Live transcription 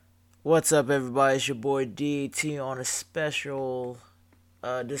What's up, everybody? It's your boy DT on a special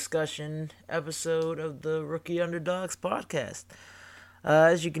discussion episode of the Rookie Underdogs podcast.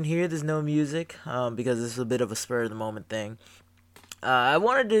 As you can hear, there's no music because this is a bit of a spur of the moment thing. I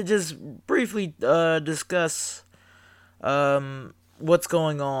wanted to just briefly discuss what's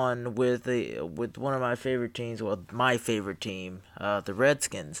going on with one of my favorite teams. Well, my favorite team, the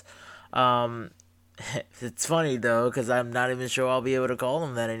Redskins. Um, it's funny though, because I'm not even sure I'll be able to call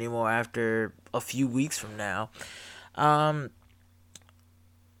them that anymore after a few weeks from now. Um,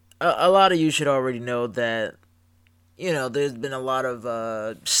 a lot of you should already know that there's been a lot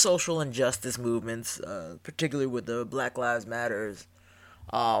of social injustice movements, particularly with the Black Lives Matters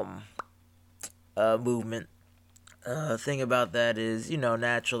um, movement. Thing about that is,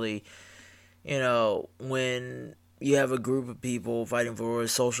 naturally, when you have a group of people fighting for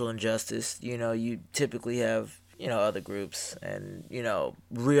social injustice, you typically have, other groups and,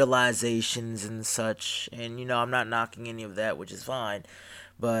 realizations and such. And, I'm not knocking any of that, which is fine.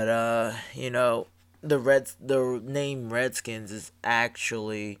 But, the name Redskins is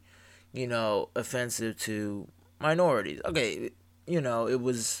actually, offensive to minorities. Okay, it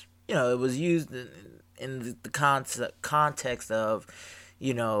was used in the context of,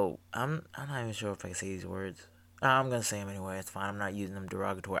 I'm not even sure if I can say these words. I'm gonna say them anyway. It's fine. I'm not using them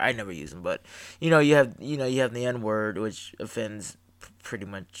derogatory. I never use them, but you have the N word, which offends pretty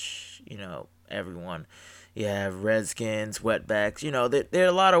much everyone. You have Redskins, wetbacks. There are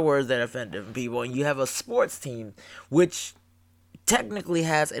a lot of words that offend different people, and you have a sports team which technically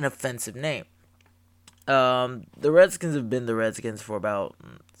has an offensive name. The Redskins have been the Redskins for about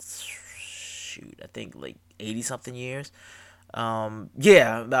I think like 80 something years.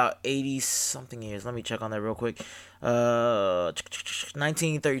 Yeah, about 80 something years. Let me check on that real quick.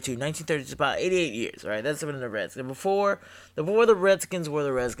 1932. 1932 is about 88 years, right? That's been the Redskins. Before the Redskins were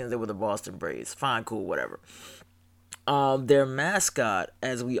the Redskins, they were the Boston Braves. Fine, cool, whatever. Their mascot,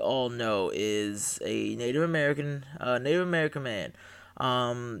 as we all know, is a Native American man.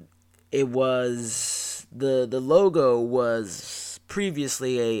 Um, it was the logo was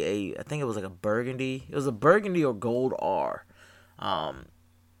previously I think it was like a burgundy. It was a burgundy or gold R. Um,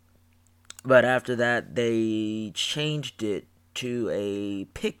 but after that, they changed it to a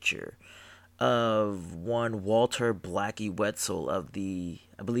picture of one Walter Blackie Wetzel of I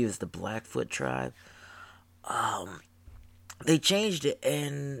believe it's the Blackfoot tribe. Um, they changed it,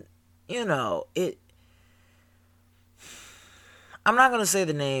 and it. I'm not gonna say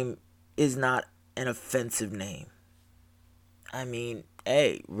the name is not an offensive name. I mean,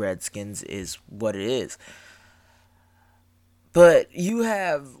 hey, Redskins is what it is. But you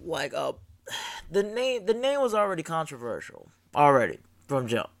have like a the name was already controversial already from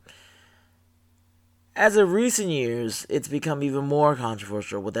jump. As of recent years, it's become even more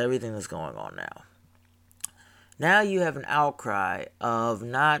controversial with everything that's going on now. Now you have an outcry of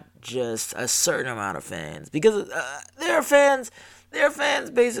not just a certain amount of fans, because there are fans. There are fans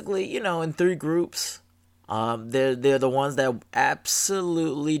basically, in three groups. They're the ones that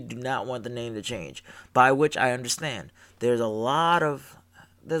absolutely do not want the name to change, by which I understand. There's a lot of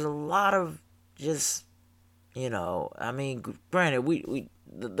just I mean, granted,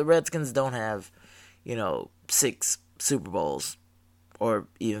 the Redskins don't have six Super Bowls or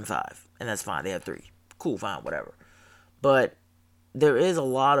even five, and that's fine. They have three. Cool, fine, whatever. But there is a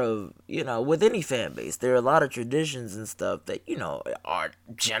lot of with any fan base, there are a lot of traditions and stuff that are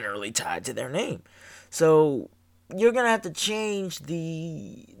generally tied to their name. So you're gonna have to change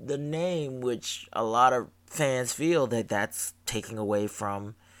the name, which a lot of fans feel that that's taking away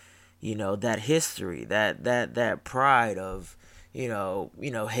from that history, that pride of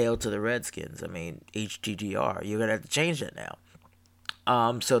hail to the Redskins. I mean, HTTR. You're gonna have to change that now.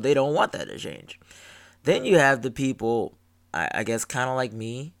 So they don't want that to change. Then you have the people, I guess, kind of like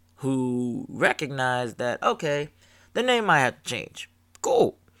me, who recognize that okay, the name might have to change.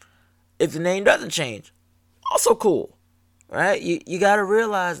 Cool. If the name doesn't change, also cool, right? You got to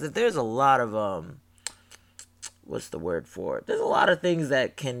realize that there's a lot of what's the word for it? There's a lot of things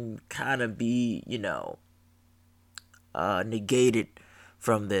that can kind of be negated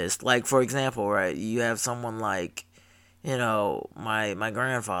from this. Like for example, right? You have someone like my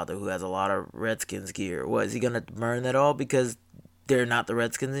grandfather who has a lot of Redskins gear. What is he gonna burn that all because they're not the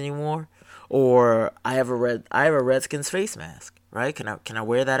Redskins anymore? Or I have a Redskins face mask, right? Can I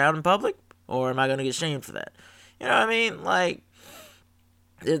wear that out in public, or am I gonna get shamed for that? You know what I mean? Like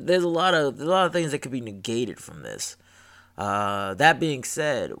there's a lot of things that could be negated from this. That being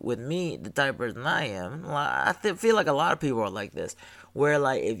said, with me, the type of person I am, feel like a lot of people are like this, where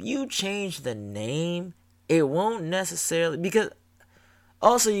like if you change the name, it won't necessarily because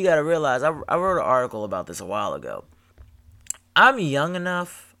Also, you got to realize, I wrote an article about this a while ago. I'm young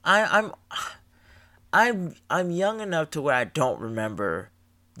enough. I'm young enough to where I don't remember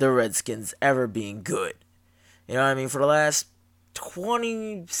the Redskins ever being good. You know what I mean? For the last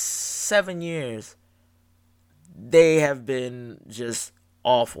 27 years, they have been just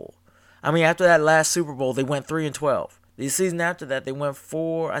awful. I mean, after that last Super Bowl, they went 3-12. The season after that, they went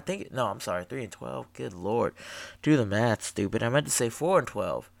four. I think no, I'm sorry, 3-12. Good lord, do the math, stupid. I meant to say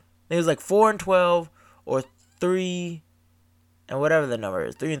 4-12. It was like 4-12 or 3 and whatever the number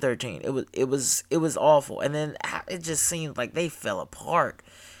is, 3-13. It was awful, and then it just seemed like they fell apart,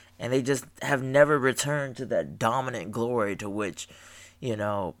 and they just have never returned to that dominant glory to which, you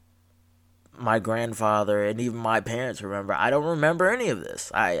know, my grandfather and even my parents remember. I don't remember any of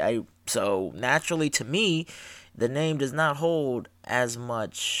this. So naturally to me, the name does not hold as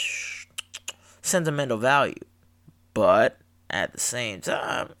much sentimental value. But at the same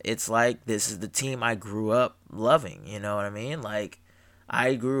time, it's like this is the team I grew up loving. You know what I mean? Like,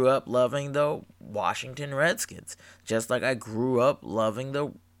 I grew up loving the Washington Redskins, just like I grew up loving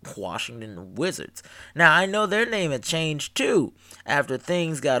the Washington Wizards. Now, I know their name had changed too after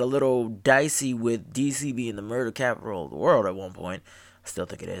things got a little dicey with DC being the murder capital of the world at one point. I still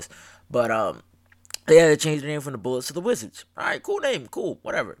think it is. But they had to change the name from the Bullets to the Wizards. All right, cool name, cool,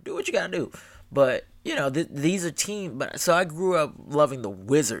 whatever. Do what you gotta do. But you know, these are teams. But so I grew up loving the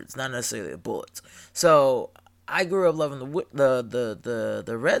Wizards, not necessarily the Bullets. So I grew up loving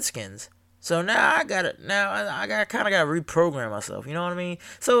the Redskins. So now I gotta kind of gotta reprogram myself. You know what I mean?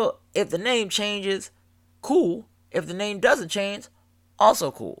 So if the name changes, cool. If the name doesn't change, also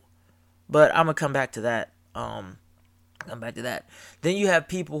cool. But I'm gonna come back to that. Then you have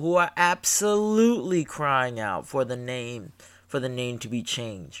people who are absolutely crying out for the name to be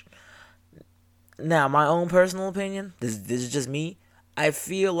changed. Now, my own personal opinion, this is just me. I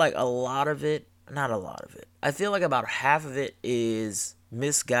feel like a lot of it, not a lot of it. I feel like about half of it is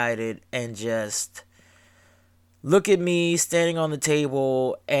misguided and just look at me standing on the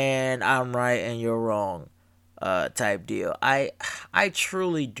table and I'm right and you're wrong type deal. I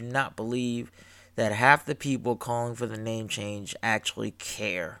truly do not believe that half the people calling for the name change actually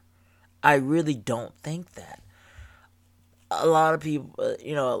care. I really don't think that. A lot of people,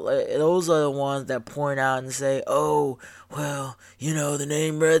 those are the ones that point out and say, oh, well, the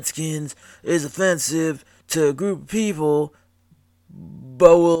name Redskins is offensive to a group of people,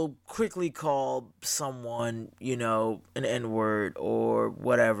 but will quickly call someone, an N-word or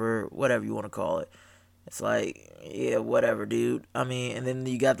whatever you want to call it. It's like, yeah, whatever, dude. I mean, and then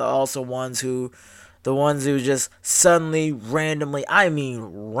you got the ones who just suddenly, randomly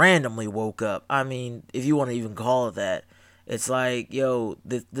woke up. I mean, if you want to even call it that. It's like, yo,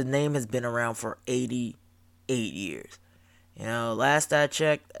 the name has been around for 88 years. Last I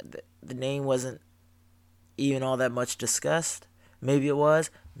checked, the name wasn't even all that much discussed. Maybe it was.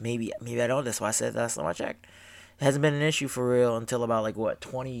 Maybe I don't. That's why I said last time I checked. It hasn't been an issue for real until about,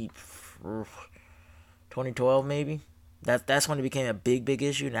 2012 maybe. That's when it became a big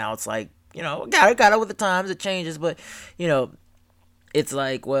issue. Now it's like, got it with the times. It changes, but, it's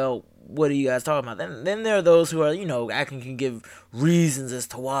like, well, what are you guys talking about? Then there are those who are, acting can give reasons as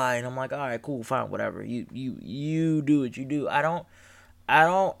to why, and I'm like, all right, cool, fine, whatever. You do what you do. I don't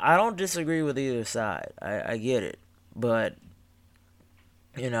disagree with either side. I get it, but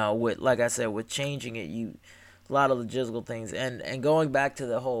with, like I said, with changing it, a lot of logistical things, and going back to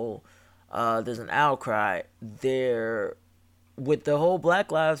the whole, there's an outcry there with the whole Black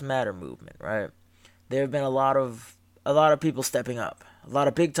Lives Matter movement, right? There have been a lot of people stepping up. A lot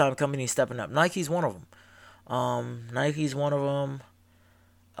of big time companies stepping up. Nike's one of them.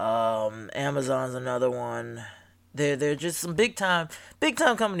 Amazon's another one. They're just some big time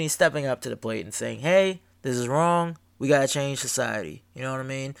companies stepping up to the plate and saying, "Hey, this is wrong. We gotta change society." You know what I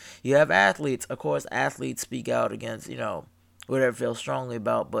mean? You have athletes. Of course, athletes speak out against whatever they feel strongly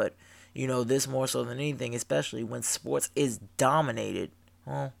about. But this more so than anything, especially when sports is dominated.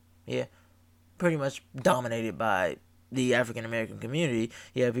 Well, yeah, pretty much dominated by the African American community.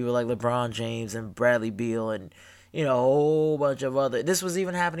 You have people like LeBron James and Bradley Beal and a whole bunch of other. This was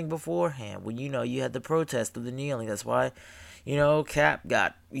even happening beforehand when you had the protest of the kneeling. That's why Cap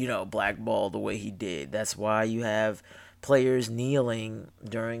got blackballed the way he did. That's why you have players kneeling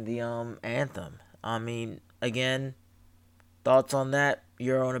during the anthem. I mean, again, thoughts on that?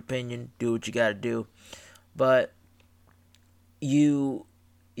 Your own opinion. Do what you got to do, but you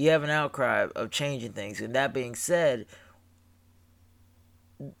have an outcry of changing things. And that being said,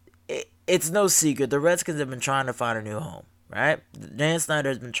 it's no secret the Redskins have been trying to find a new home, right? Dan Snyder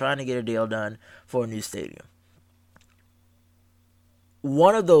has been trying to get a deal done for a new stadium.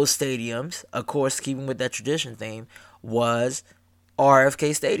 one of those stadiums, of course, keeping with that tradition theme, was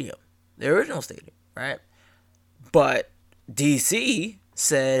RFK Stadium, the original stadium, right? But DC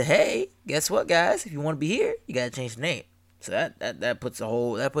said, "Hey, guess what, guys? If you want to be here, you gotta change the name." So that puts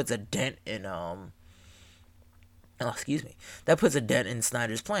a dent in excuse me, that puts a dent in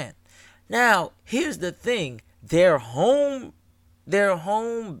Snyder's plan. Now, here's the thing: their home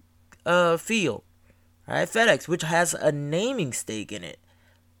field, right? FedEx, which has a naming stake in it,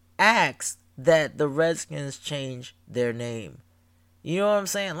 asked that the Redskins change their name. You know what I'm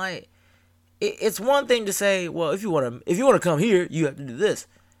saying? Like, it's one thing to say, well, if you want to come here, you have to do this.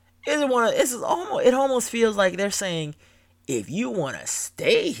 It almost feels like they're saying, if you want to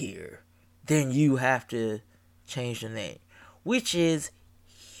stay here, then you have to change the name, which is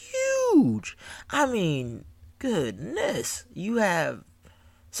huge. I mean, goodness, you have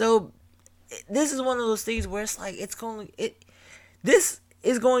so. This is one of those things where it's like This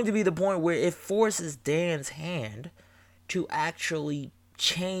is going to be the point where it forces Dan's hand to actually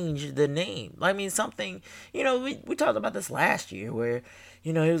change the name. I mean, something, we talked about this last year where,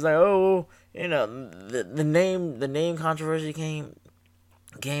 he was like, oh, the name controversy came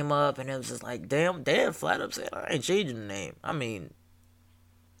up, and it was just like, Dan flat up said, I ain't changing the name. I mean,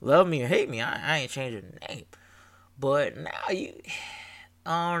 love me or hate me, I ain't changing the name. But now I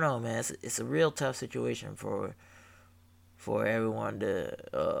don't know, man. It's a real tough situation for everyone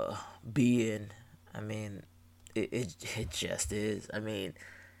to be in. I mean, it just is. I mean,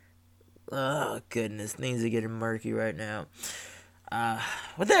 oh goodness, things are getting murky right now.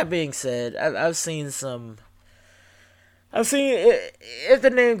 With that being said, I've seen if the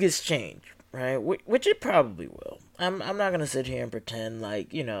name gets changed, right, which it probably will. I'm not gonna sit here and pretend like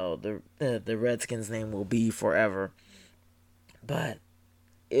the Redskins name will be forever, but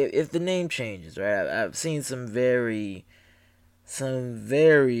if the name changes, right, I've seen some very,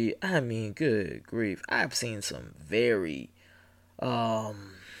 I mean, good grief, I've seen some very,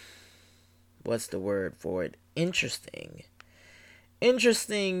 what's the word for it? Interesting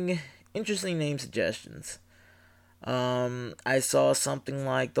name suggestions. I saw something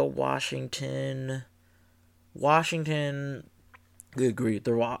like the Washington, good grief,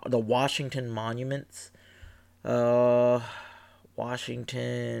 the Washington Monuments,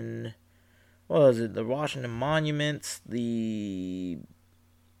 Washington, what was it? The Washington Monuments, the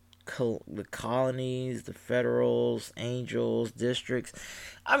colonies, the Federals, Angels, districts.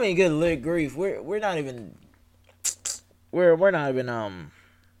 I mean, good grief, we're not even I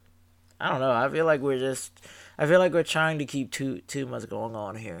don't know. I feel like we're trying to keep too much going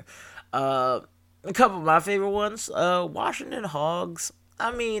on here. A couple of my favorite ones, Washington Hogs.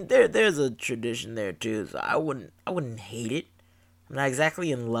 I mean, there's a tradition there too, so I wouldn't hate it. I'm not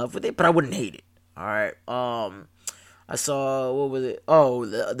exactly in love with it, but I wouldn't hate it. All right. I saw, what was it? Oh,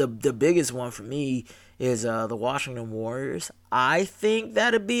 the biggest one for me is the Washington Warriors. I think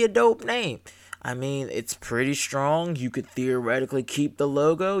that'd be a dope name. I mean, it's pretty strong. You could theoretically keep the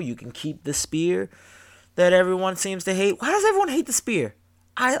logo. You can keep the spear that everyone seems to hate. Why does everyone hate the spear?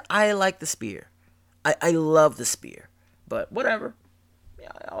 I like the spear. I love the spear. But whatever.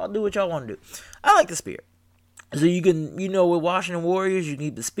 I'll do what y'all want to do. I like the spear. So you can, with Washington Warriors, you can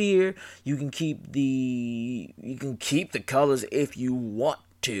keep the spear. You can keep the colors if you want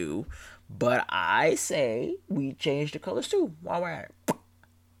to. But I say we change the colors too while we're at it.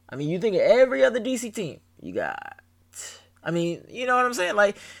 I mean, you think of every other DC team. You got, I mean, you know what I'm saying?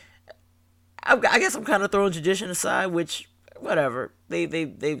 Like, I guess I'm kind of throwing tradition aside, which, whatever.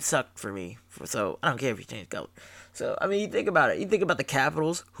 They've sucked for me. So, I don't care if you change color. So, I mean, you think about it. You think about the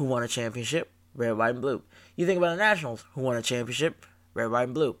Capitals, who won a championship, red, white, and blue. You think about the Nationals, who won a championship, red, white,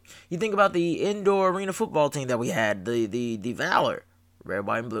 and blue. You think about the indoor arena football team that we had, the Valor, red,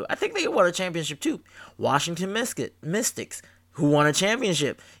 white, and blue. I think they won a championship, too. Washington Mystics, who won a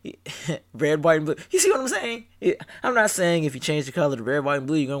championship. Red, white, and blue. You see what I'm saying? I'm not saying if you change the color to red, white, and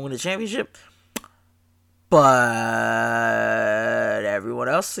blue, you're going to win a championship. But everyone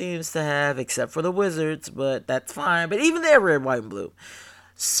else seems to have, except for the Wizards, but that's fine. But even they're red, white, and blue.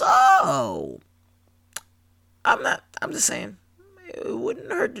 So, I'm just saying, it wouldn't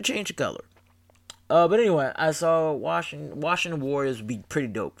hurt to change the color. But anyway, I saw Washington Warriors would be pretty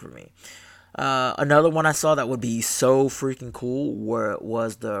dope for me. Another one I saw that would be so freaking cool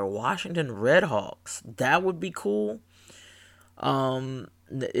was the Washington Redhawks. That would be cool.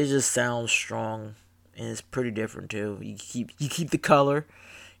 It just sounds strong, and it's pretty different too. You keep the color,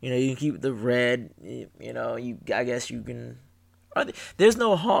 you can keep the red. I guess you can. There's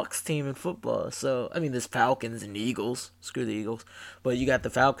no Hawks team in football, so I mean there's Falcons and Eagles. Screw the Eagles, but you got the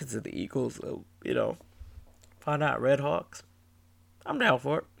Falcons and the Eagles. So why not Redhawks? I'm down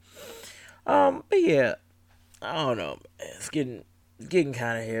for it. But yeah, I don't know. It's getting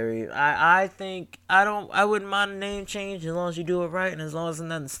kind of hairy. I think I wouldn't mind a name change as long as you do it right and as long as it's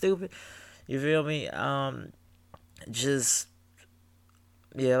nothing stupid. You feel me? Just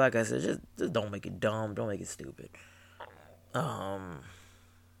yeah, like I said, just don't make it dumb. Don't make it stupid. Um,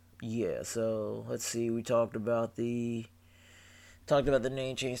 yeah. So let's see. We talked about the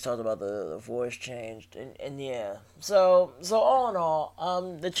name change, talked about the voice change, and yeah. So all in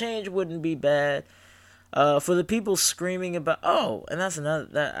all, the change wouldn't be bad. For the people screaming about, oh, and that's another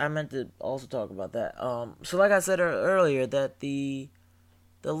that I meant to also talk about that. So like I said earlier, that the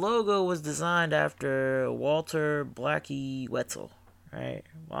logo was designed after Walter Blackie Wetzel, right?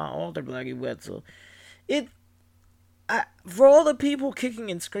 Wow, Walter Blackie Wetzel. It, for all the people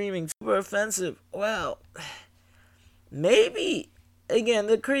kicking and screaming, super offensive. Well, maybe again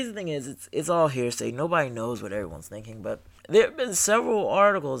the crazy thing is it's all hearsay. Nobody knows what everyone's thinking, but there have been several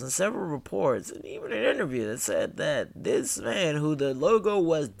articles and several reports and even an interview that said that this man who the logo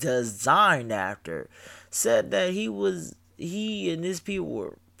was designed after said that he and his people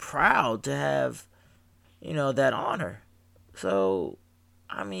were proud to have, that honor. So,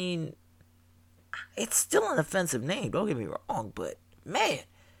 I mean, it's still an offensive name, don't get me wrong, but man,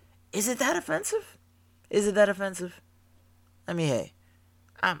 is it that offensive? Is it that offensive? I mean, hey,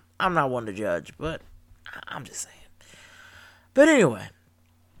 I'm not one to judge, but I'm just saying. But anyway,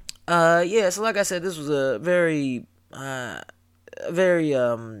 yeah. So like I said, this was a very a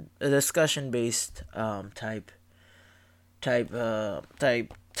discussion based type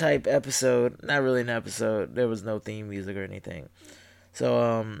episode. Not really an episode. There was no theme music or anything.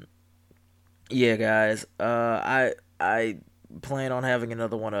 So yeah, guys. I plan on having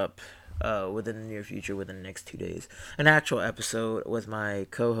another one up within the near future, within the next 2 days. An actual episode with my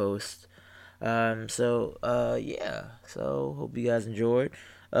co-host. Yeah. So hope you guys enjoyed.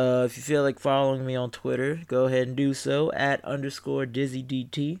 If you feel like following me on Twitter, go ahead and do so at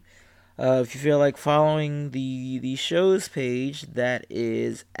 _DizzyDT. If you feel like following the show's page, that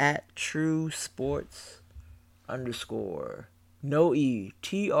is at True Sports _ no E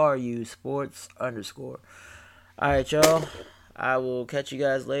TRU Sports _ Alright, y'all. I will catch you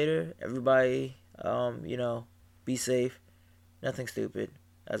guys later. Everybody, be safe. Nothing stupid.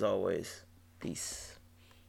 As always. Peace.